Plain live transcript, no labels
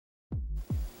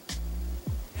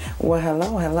Well,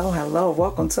 hello, hello, hello.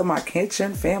 Welcome to my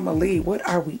kitchen, family. What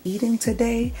are we eating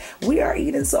today? We are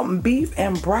eating some beef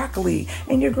and broccoli.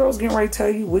 And your girl's getting ready to tell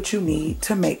you what you need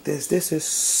to make this. This is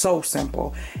so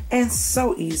simple and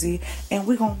so easy. And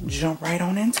we're going to jump right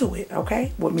on into it,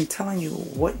 okay? With me telling you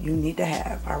what you need to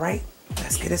have, all right?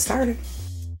 Let's get it started.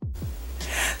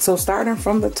 So starting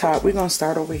from the top, we're going to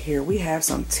start over here. We have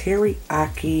some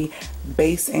teriyaki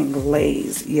base and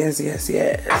glaze. Yes, yes,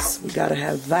 yes. We got to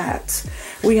have that.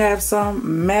 We have some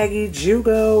Maggi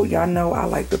Jugo. Y'all know I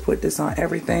like to put this on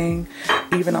everything,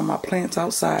 even on my plants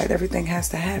outside. Everything has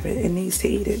to have it. It needs to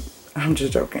eat it. I'm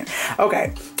just joking.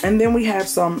 Okay. And then we have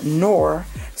some Knorr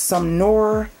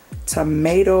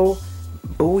tomato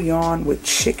bouillon with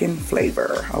chicken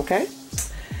flavor. Okay.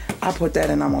 I put that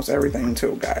in almost everything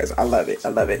too, guys. I love it. I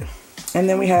love it. And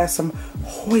then we have some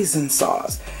hoisin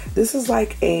sauce. This is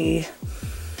like a,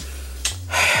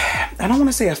 I don't want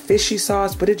to say a fishy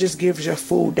sauce, but it just gives your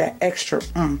food that extra.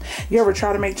 You ever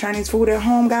try to make Chinese food at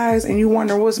home, guys, and you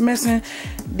wonder what's missing?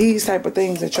 These type of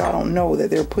things that y'all don't know that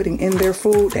they're putting in their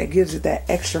food that gives it that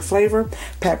extra flavor.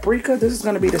 Paprika. This is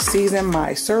going to be to season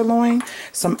my sirloin.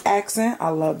 Some accent. I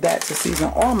love that to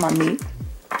season all my meat.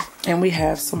 And we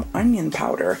have some onion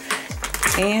powder.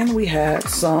 And we have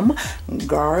some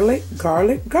garlic.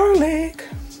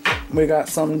 We got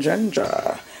some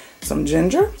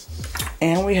ginger.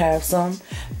 And we have some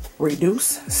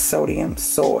reduced sodium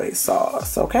soy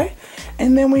sauce, okay?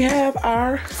 And then we have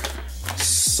our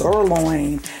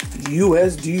sirloin,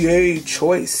 USDA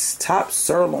choice top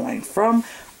sirloin from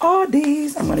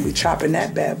Aldi's. I'm gonna be chopping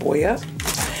that bad boy up.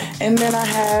 And then I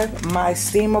have my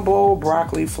steamable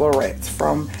broccoli florets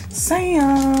from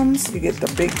Sam's. You get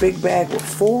the big bag with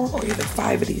 4 or either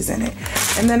 5 of these in it.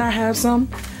 And then I have some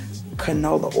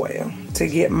canola oil to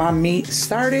get my meat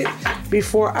started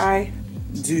before I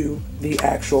do the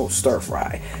actual stir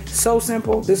fry. So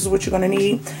simple. This is what you're gonna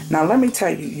need. Now let me tell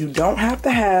you, you don't have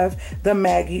to have the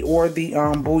Maggi or the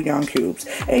bouillon cubes,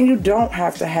 and you don't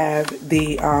have to have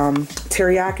the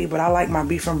teriyaki, but I like my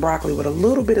beef and broccoli with a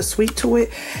little bit of sweet to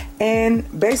it,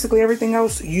 and basically everything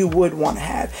else you would want to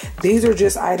have. These are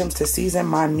just items to season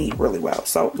my meat really well.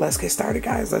 So let's get started,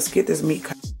 guys. Let's get this meat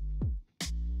cut.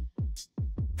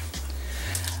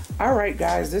 All right,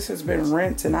 guys, this has been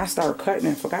rinsed and I started cutting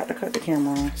and forgot to cut the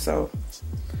camera on. So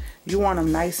you want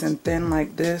them nice and thin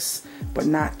like this, but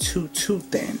not too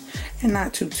thin and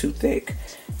not too thick,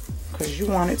 because you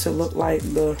want it to look like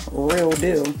the real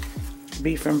deal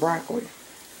beef and broccoli.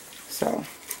 So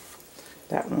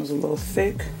that one's a little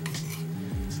thick,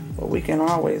 but we can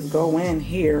always go in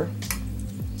here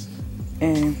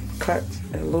and cut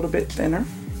a little bit thinner.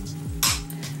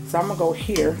 So I'm gonna go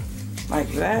here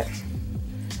like that.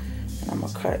 And I'm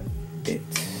gonna cut it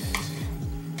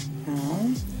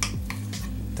down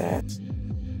that.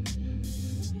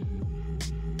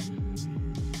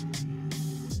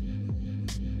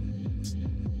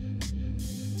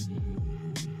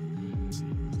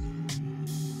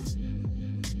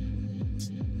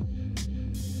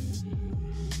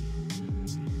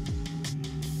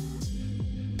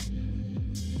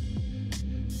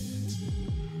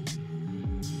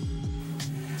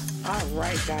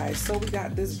 Alright, guys, so we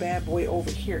got this bad boy over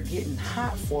here getting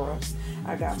hot for us.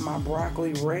 I got my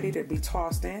broccoli ready to be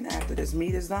tossed in after this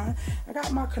meat is done. I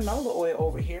got my canola oil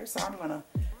over here, so I'm gonna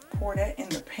pour that in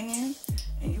the pan,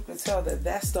 and you can tell that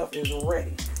that stuff is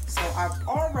ready. So I've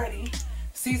already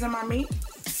seasoned my meat,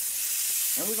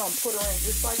 and we're gonna put her in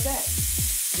just like that.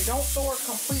 You don't throw it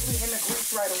completely in the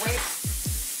grease right away.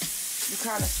 You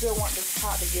kind of still want this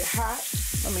pot to get hot.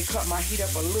 Let me cut my heat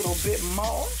up a little bit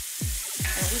more.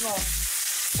 And we're going to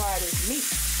fry this meat.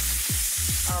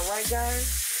 Alright,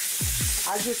 guys.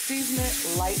 I just season it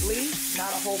lightly,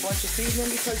 not a whole bunch of seasoning,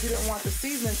 because you didn't want the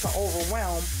seasoning to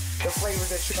overwhelm the flavors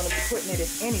that you're going to be putting in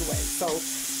it anyway. So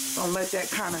I'm going to let that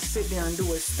kind of sit there and do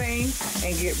its thing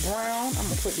and get brown. I'm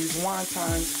going to put these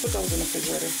wontons, put those in the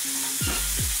refrigerator.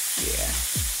 Yeah.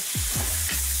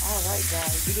 Alright,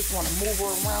 guys. You just want to move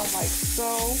her around like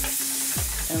so.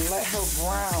 And let her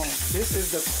brown. This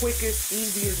is the quickest,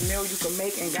 easiest meal you can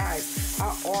make. And guys,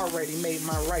 I already made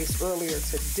my rice earlier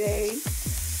today.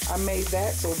 I made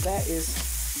that, so that is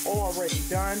already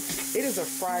done. It is a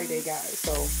Friday, guys.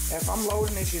 So if I'm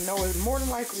loading this, you know it more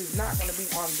than likely is not going to be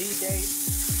on D-Day.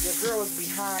 Your girl is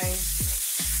behind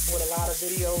with a lot of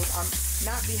videos. I'm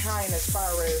not behind as far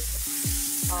as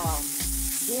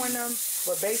doing them,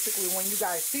 but basically when you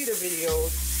guys see the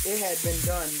videos, it had been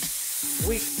done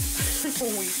weeks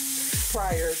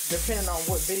prior, depending on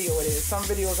what video it is. Some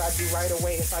videos I do right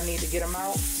away if I need to get them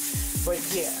out. But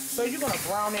yeah, so you're gonna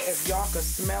brown it. If y'all can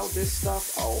smell this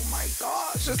stuff, oh my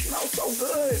gosh, it smells so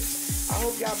good. I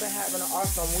hope y'all been having an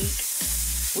awesome week.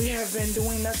 We have been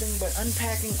doing nothing but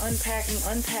unpacking.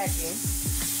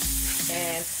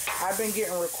 And I've been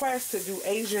getting requests to do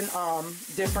Asian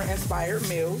different inspired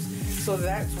meals. So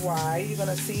that's why you're going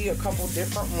to see a couple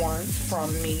different ones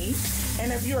from me.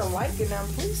 And if you're liking them,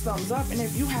 please thumbs up. And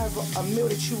if you have a meal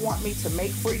that you want me to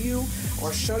make for you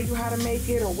or show you how to make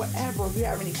it or whatever, if you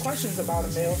have any questions about a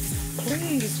meal,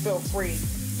 please feel free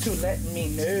to let me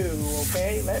know,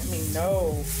 okay? Let me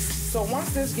know. So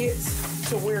once this gets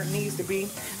to where it needs to be,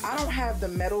 I don't have the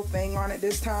metal thing on it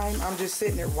this time. I'm just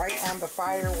sitting it right on the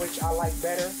fire, which I like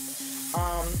better.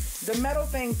 The metal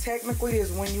thing technically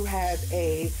is when you have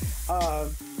a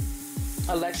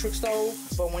electric stove,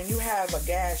 but when you have a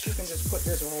gas, you can just put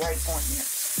this right on here.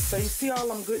 So you see all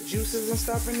them good juices and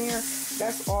stuff in there?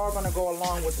 That's all gonna go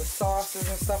along with the sauces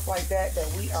and stuff like that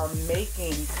we are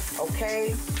making,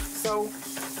 okay? So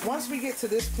once we get to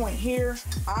this point here,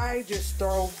 I just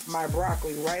throw my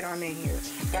broccoli right on in here.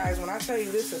 Guys, when I tell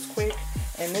you this is quick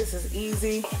and this is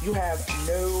easy, you have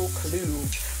no clue.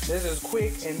 This is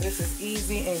quick and this is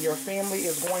easy, and your family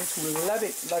is going to love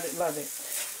it, love it, love it.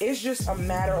 It's just a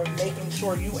matter of making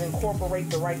sure you incorporate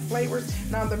the right flavors.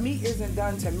 Now, the meat isn't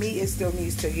done to me. It still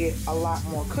needs to get a lot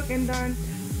more cooking done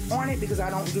on it because I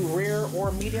don't do rare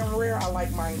or medium rare. I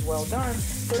like mine well done.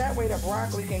 So that way the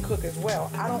broccoli can cook as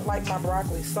well. I don't like my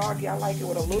broccoli soggy. I like it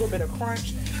with a little bit of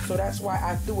crunch. So that's why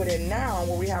I threw it in now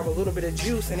where we have a little bit of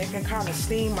juice and it can kind of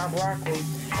steam my broccoli.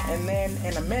 And then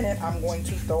in a minute, I'm going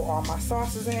to throw all my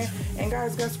sauces in. And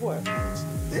guys, guess what?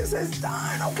 This is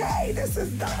done, okay? This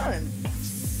is done.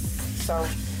 So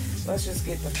let's just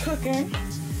get the cooking.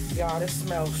 Y'all, this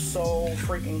smells so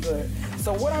freaking good.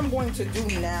 So what I'm going to do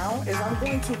now is I'm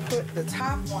going to put the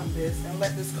top on this and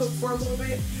let this cook for a little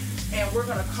bit. And we're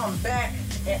gonna come back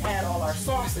and add all our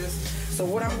sauces. So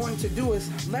what I'm going to do is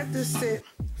let this sit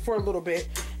for a little bit.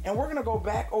 And we're gonna go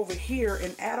back over here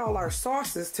and add all our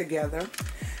sauces together.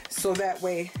 So that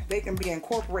way they can be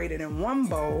incorporated in one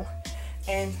bowl.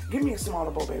 And give me a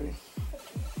smaller bowl, baby.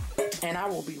 And I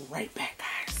will be right back, guys.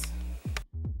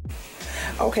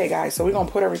 Okay, guys, so we're gonna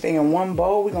put everything in one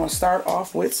bowl. We're gonna start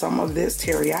off with some of this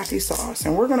teriyaki sauce,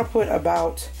 and we're gonna put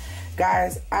about,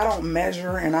 guys, I don't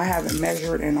measure and I haven't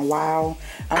measured in a while.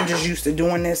 I'm just used to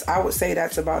doing this. I would say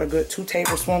that's about a good 2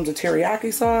 tablespoons of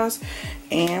teriyaki sauce,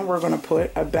 and we're gonna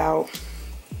put about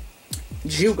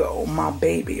Jugo, my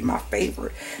baby, my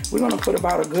favorite. We're gonna put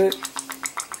about a good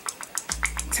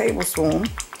tablespoon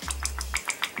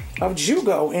of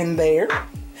Jugo in there,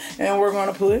 and we're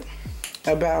gonna put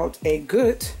about a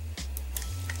good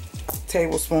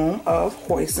tablespoon of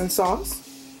hoisin sauce,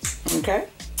 okay?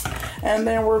 And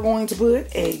then we're going to put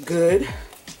a good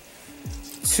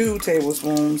 2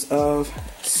 tablespoons of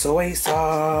soy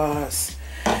sauce.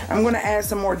 I'm gonna add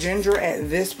some more ginger at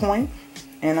this point,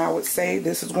 and I would say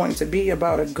this is going to be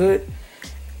about a good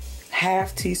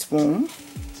 ½ teaspoon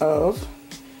of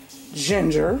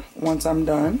ginger once I'm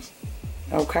done,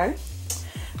 okay?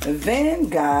 Then,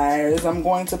 guys, I'm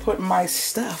going to put my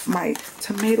stuff, my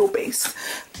tomato-based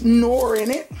nor in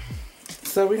it.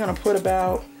 So we're gonna put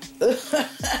about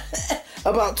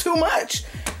about too much.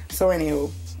 So anywho,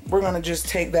 we're gonna just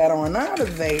take that on out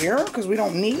of there because we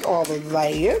don't need all of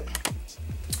that.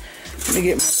 Let me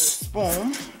get my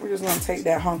spoon. We're just gonna take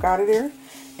that hunk out of there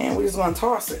and we're just gonna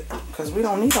toss it because we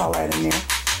don't need all that in there.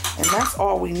 And that's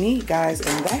all we need, guys,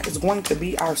 and that is going to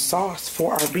be our sauce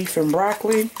for our beef and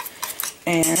broccoli.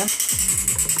 And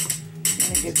let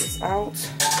me get this out.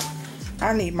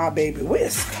 I need my baby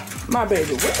whisk. My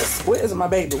baby whisk. Where is my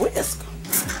baby whisk?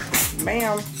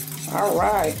 Bam. All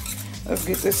right. Let's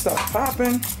get this stuff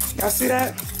popping. Y'all see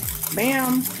that?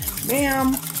 Bam.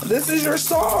 Bam. This is your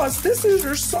sauce. This is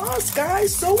your sauce,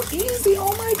 guys. So easy.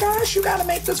 Oh my gosh. You got to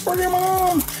make this for your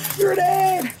mom, your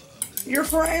dad, your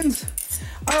friends.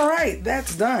 All right.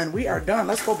 That's done. We are done.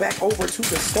 Let's go back over to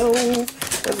the stove.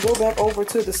 Let's go back over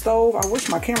to the stove. I wish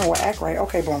my camera would act right.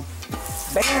 Okay, boom.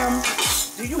 Bam.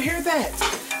 Do you hear that?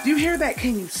 Do you hear that?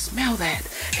 Can you smell that?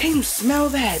 Can you smell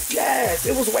that? Yes,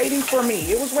 it was waiting for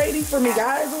me. It was waiting for me,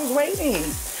 guys. It was waiting.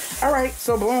 All right,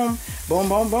 so boom, boom,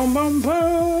 boom, boom, boom,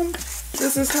 boom.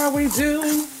 This is how we do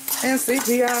in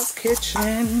CPR's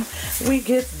kitchen. We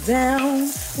get down,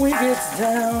 we get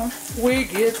down, we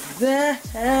get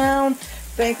down.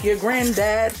 Thank you,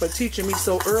 Granddad, for teaching me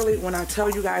so early. When I tell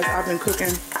you guys, I've been cooking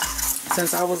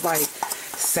since I was like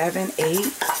 7,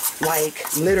 8.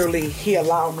 Like, literally, he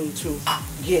allowed me to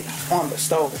get on the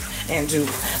stove and do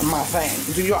my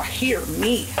thing. Do y'all hear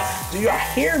me? Do y'all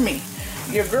hear me?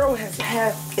 Your girl has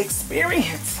had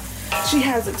experience. She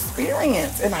has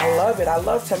experience, and I love it. I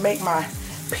love to make my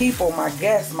people, my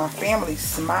guests, my family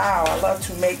smile. I love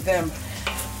to make them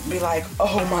be like,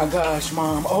 oh my gosh,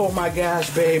 mom, oh my gosh,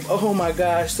 babe, oh my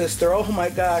gosh, sister, oh my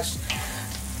gosh.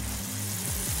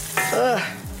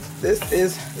 This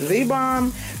is the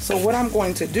bomb. So what I'm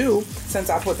going to do, since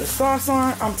I put the sauce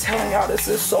on, I'm telling y'all, this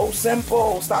is so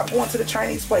simple. Stop going to the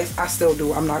Chinese place. I still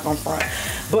do, I'm not gonna front.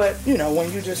 But you know,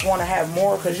 when you just want to have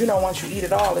more, because you know once you eat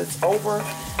it all, it's over.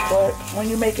 But when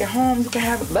you make it home, you can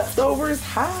have leftovers.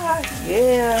 Hi,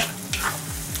 yeah.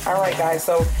 All right, guys,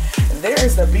 so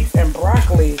there's the beef and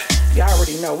broccoli. Y'all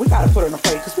already know we gotta put it on a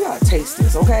plate because we gotta taste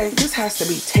this, okay? This has to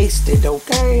be tasted,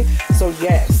 okay? So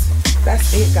yes,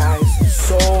 that's it, guys.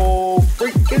 So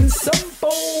freaking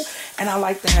simple. And I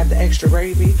like to have the extra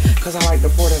gravy because I like to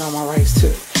pour that on my rice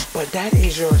too. But that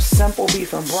is your simple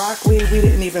beef and broccoli. We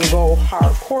didn't even go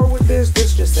hardcore with this.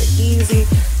 This is just an easy,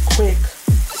 quick,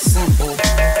 simple beef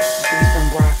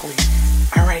and broccoli.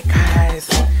 All right, guys,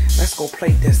 let's go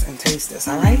plate this and taste this,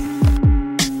 all right?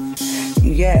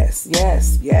 Yes,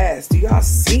 yes, yes. Do y'all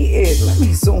see it? Let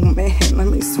me zoom in. Let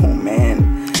me zoom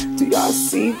in. Do y'all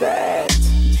see that?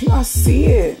 Do y'all see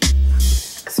it?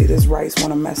 See, this rice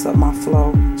want to mess up my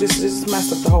flow. Just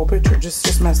mess up the whole picture.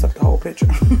 Just mess up the whole picture.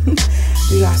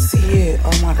 Do y'all see it?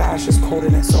 Oh my gosh, it's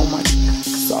coated in so much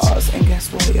sauce. And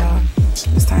guess what, y'all?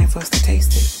 It's time for us to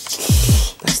taste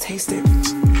it. Let's taste it.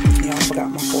 Yeah, I forgot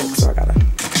my fork, so I gotta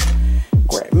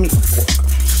grab me a fork.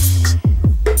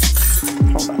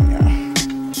 Hold on, y'all.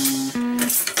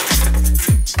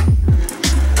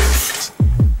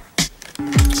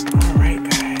 All right,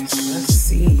 guys. Let's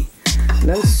see.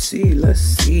 Let's see. Let's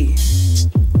see.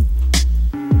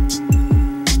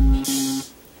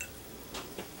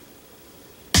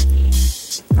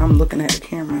 I'm looking at the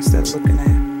camera instead of looking at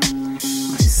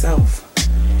myself.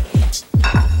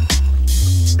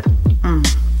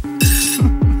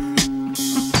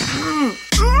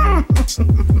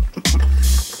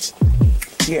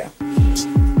 Yeah.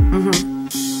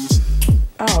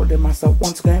 I outdid myself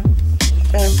once again.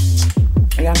 And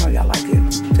y'all know y'all like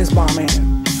it. It's bomb,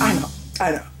 man. I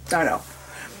know.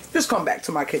 Just come back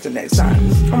to my kitchen next time.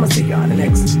 I'm gonna see y'all in the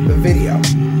next video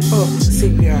of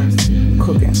CPR's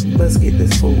cooking. Let's get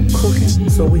this food cooking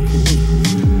so we can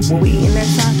eat. Will we eat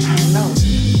next time? I don't know.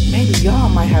 Maybe y'all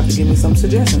might have to give me some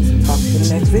suggestions. Talk to you in the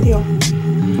next video.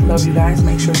 Love you guys.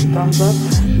 Make sure you thumbs up.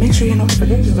 Make sure your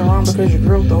notifications are on because your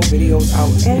girl throw videos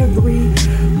out every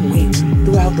week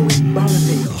throughout the week. Bonus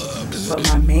videos. But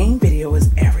my main video is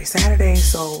every Saturday,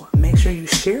 so make sure you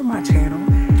share my channel.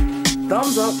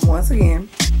 Thumbs up once again.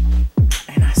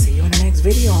 And I see you in the next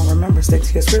video. And remember, stick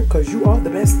to your script because you are the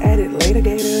best at it. Later,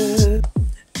 Gator.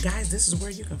 Guys, this is where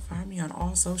you can find me on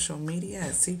all social media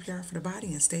at CPR for the Body.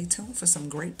 And stay tuned for some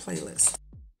great playlists.